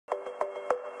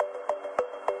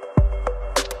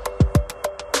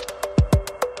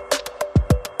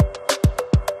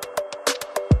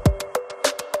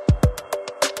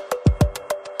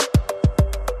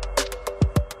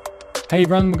Hey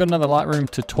everyone, we've got another Lightroom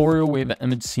tutorial. We have an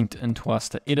image sent in to us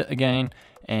to edit again,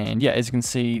 and yeah, as you can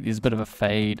see there's a bit of a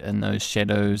fade in those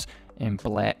shadows and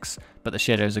blacks, but the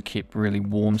shadows are kept really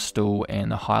warm still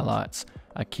and the highlights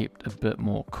are kept a bit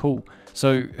more cool.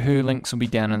 So her links will be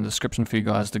down in the description for you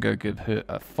guys to go give her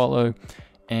a follow.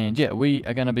 And yeah, we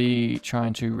are going to be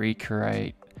trying to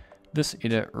recreate this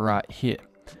edit right here.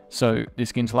 So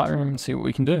let's get into Lightroom and see what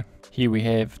we can do. Here we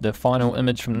have the final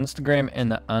image from Instagram and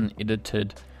the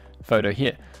unedited photo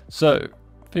here. So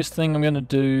first thing I'm going to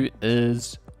do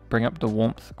is bring up the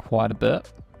warmth quite a bit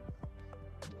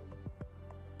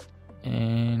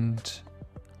and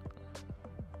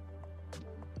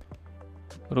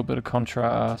a little bit of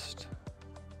contrast.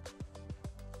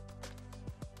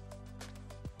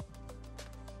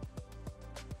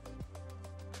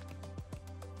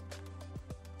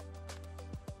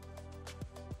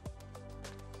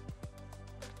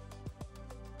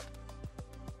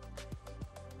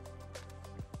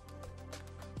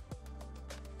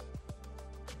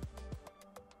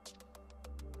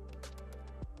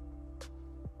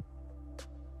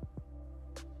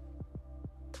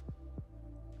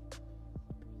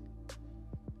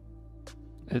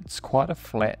 It's quite a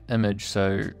flat image,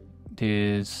 so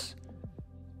there's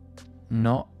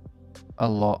not a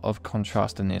lot of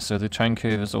contrast in there. So the tone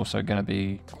curve is also going to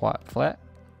be quite flat.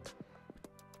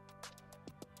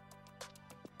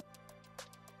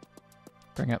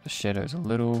 Bring up the shadows a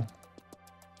little.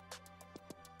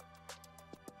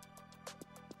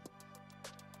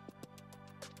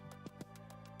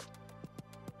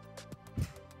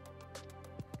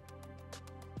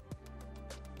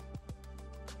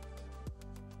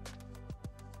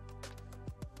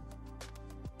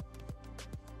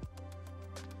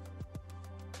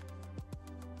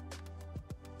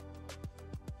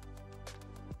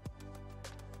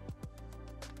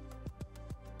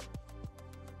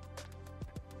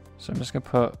 So I'm just going to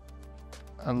put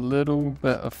a little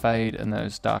bit of fade in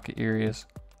those darker areas.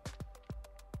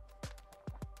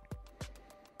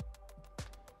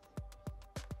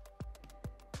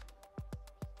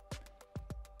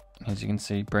 As you can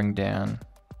see, bring down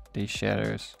these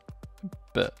shadows a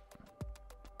bit.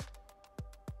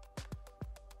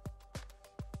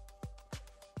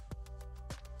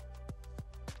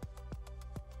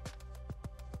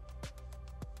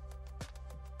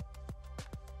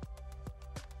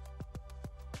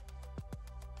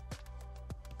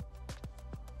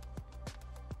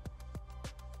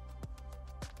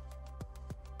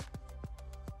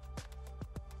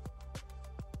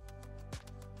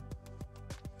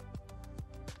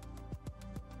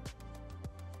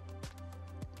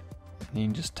 And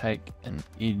then just take an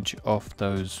edge off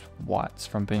those whites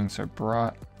from being so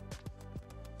bright.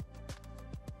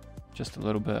 Just a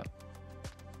little bit.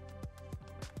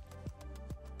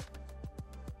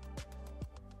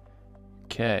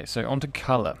 Okay, so onto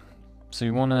color. So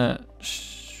you want to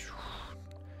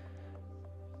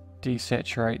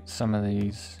desaturate some of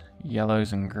these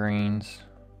yellows and greens.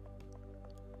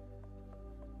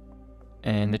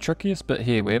 And the trickiest bit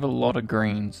here, we have a lot of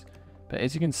greens, but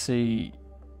as you can see,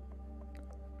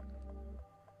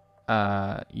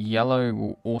 yellow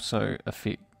will also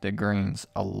affect the greens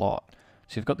a lot.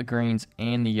 So you've got the greens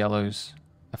and the yellows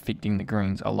affecting the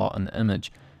greens a lot in the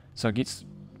image. So it gets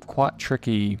quite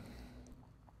tricky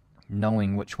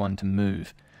knowing which one to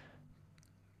move.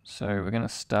 So we're going to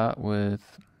start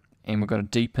with, and we've got to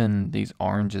deepen these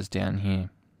oranges down here.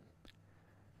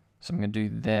 So I'm going to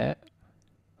do that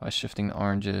by shifting the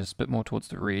oranges a bit more towards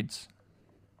the reds.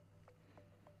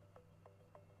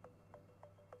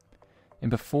 And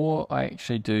before I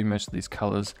actually do most of these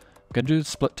colors, I'm going to do the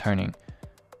split toning.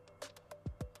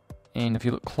 And if you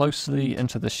look closely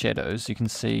into the shadows, you can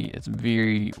see it's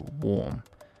very warm.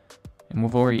 And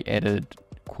we've already added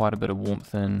quite a bit of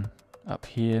warmth in up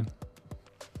here.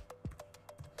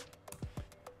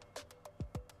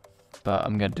 But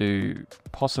I'm going to do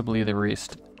possibly the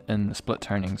rest in the split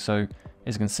toning. So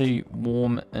as you can see,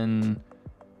 warm in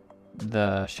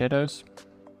the shadows.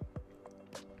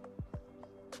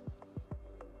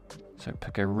 So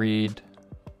pick a red,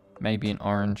 maybe an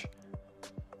orange,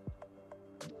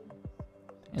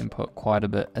 and put quite a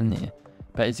bit in there.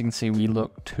 But as you can see, we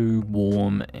look too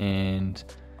warm and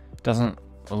doesn't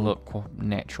look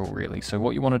natural really. So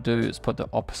what you want to do is put the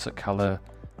opposite color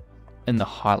in the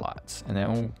highlights, and that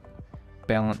will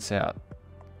balance out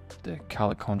the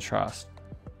color contrast.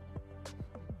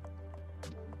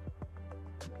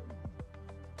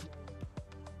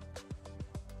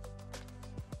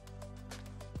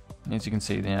 As you can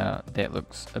see now, that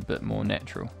looks a bit more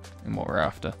natural in what we're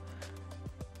after.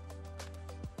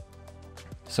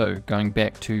 So going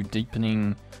back to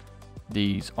deepening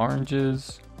these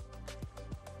oranges,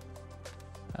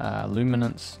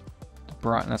 Luminance, the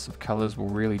brightness of colors will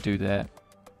really do that.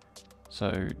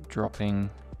 So dropping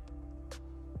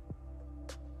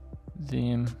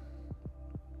them.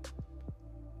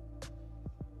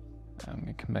 I'm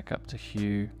going to come back up to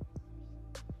hue.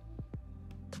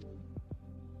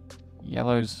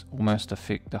 Yellows almost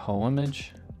affect the whole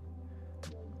image.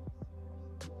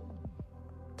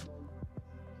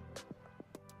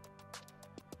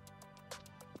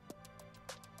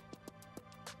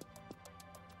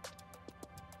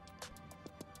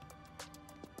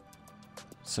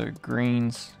 So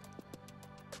greens,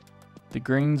 the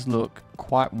greens look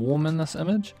quite warm in this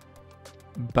image,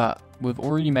 but we've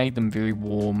already made them very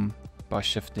warm by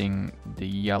shifting the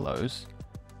yellows.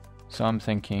 So I'm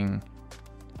thinking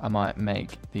I might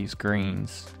make these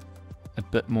greens a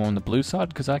bit more on the blue side,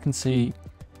 because I can see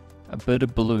a bit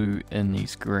of blue in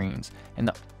these greens, and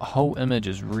the whole image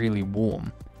is really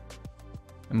warm.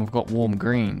 And we've got warm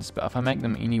greens, but if I make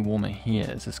them any warmer here,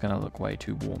 it's just going to look way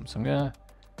too warm. So I'm going to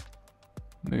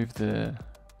move the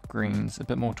greens a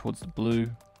bit more towards the blue,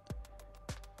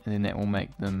 and then that will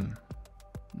make them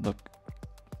look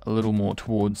a little more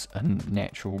towards a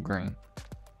natural green.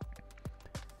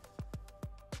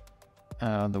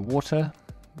 The water,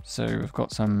 so we've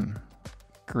got some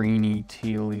greeny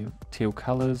teal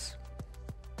colors.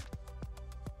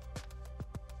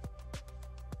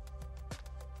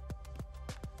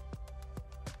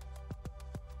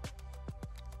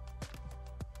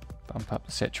 Bump up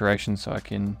the saturation so I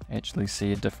can actually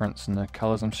see a difference in the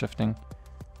colors I'm shifting.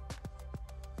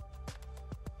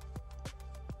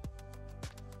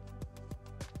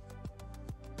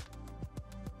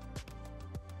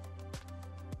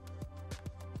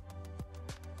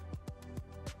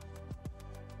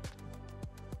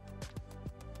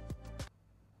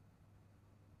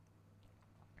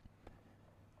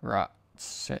 Right,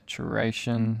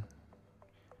 saturation.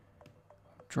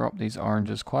 Drop these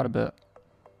oranges quite a bit.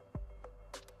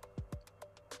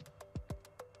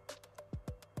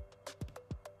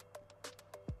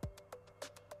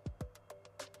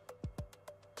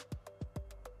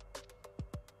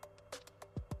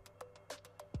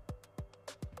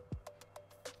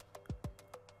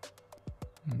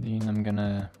 And then I'm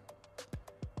gonna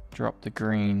drop the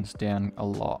greens down a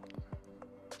lot.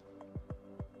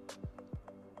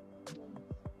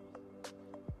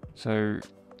 So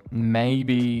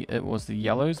maybe it was the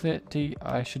yellows that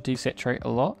I should desaturate a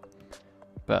lot,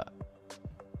 but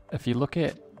if you look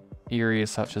at areas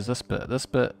such as this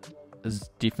bit is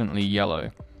definitely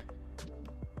yellow,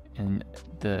 and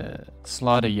the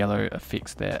slider yellow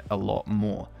affects that a lot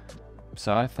more.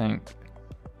 So I think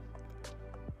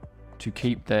to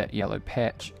keep that yellow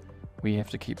patch, we have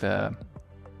to keep our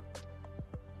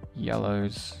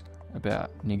yellows about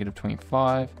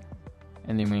 -25.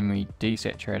 And then when we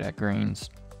desaturate our greens,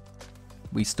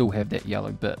 we still have that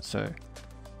yellow bit. So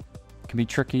it can be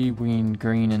tricky when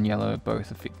green and yellow are both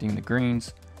affecting the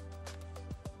greens,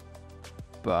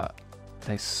 but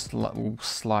they will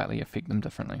slightly affect them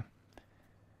differently.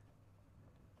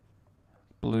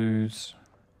 Blues.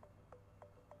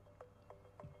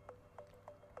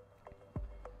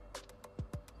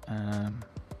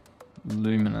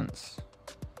 Luminance.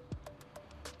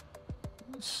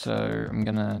 So I'm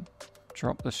gonna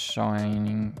drop the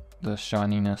shininess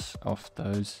off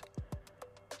those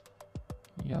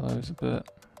yellows a bit.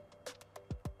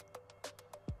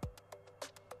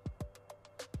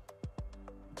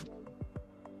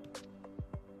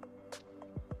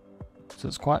 So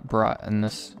it's quite bright in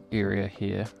this area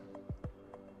here.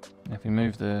 And if we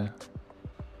move it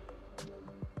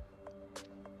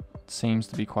seems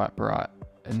to be quite bright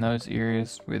in those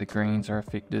areas where the greens are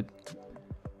affected. So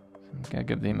I'm gonna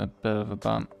give them a bit of a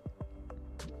bump.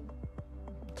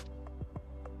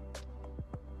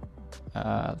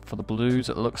 For the blues,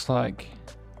 it looks like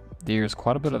there's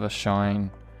quite a bit of a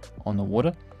shine on the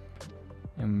water,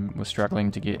 and we're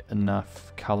struggling to get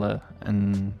enough color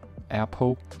in our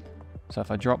pool. So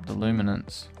if I drop the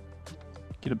luminance,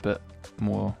 get a bit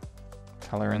more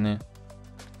color in there.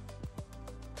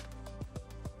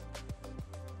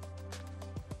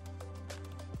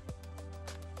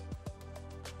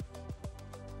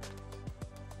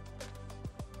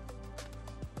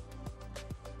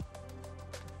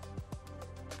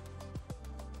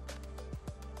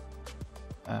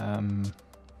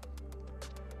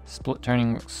 Split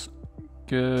toning looks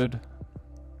good.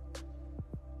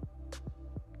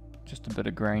 Just a bit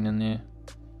of grain in there.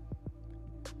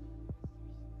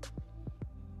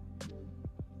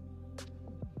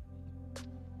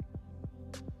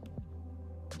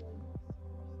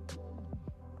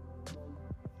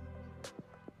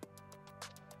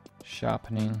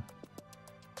 Sharpening.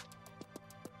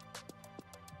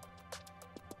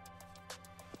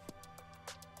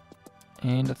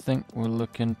 And I think we're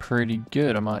looking pretty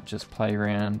good. I might just play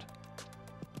around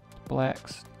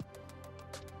blacks.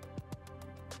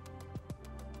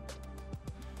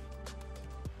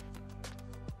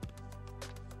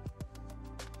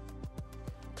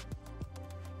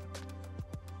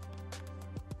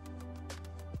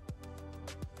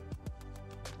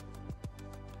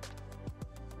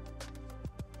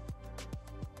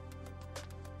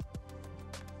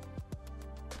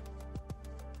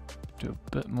 Do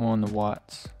a bit more on the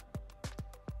whites.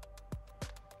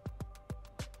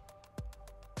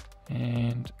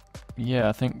 And yeah,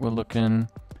 I think we're looking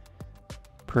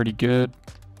pretty good.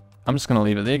 I'm just gonna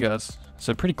leave it there, guys.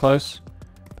 So pretty close,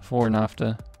 before and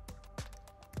after.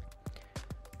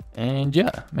 And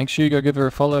yeah, make sure you go give her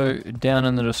a follow down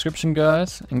in the description,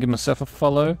 guys, and give myself a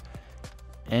follow.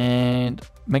 And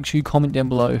make sure you comment down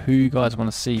below who you guys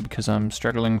want to see, because I'm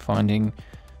struggling finding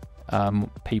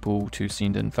people to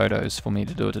send in photos for me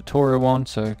to do a tutorial on.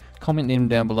 So comment them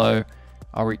down below,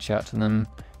 I'll reach out to them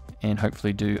and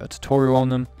hopefully do a tutorial on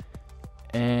them.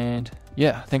 And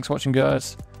yeah, thanks for watching,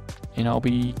 guys, and I'll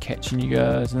be catching you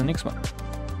guys in the next one.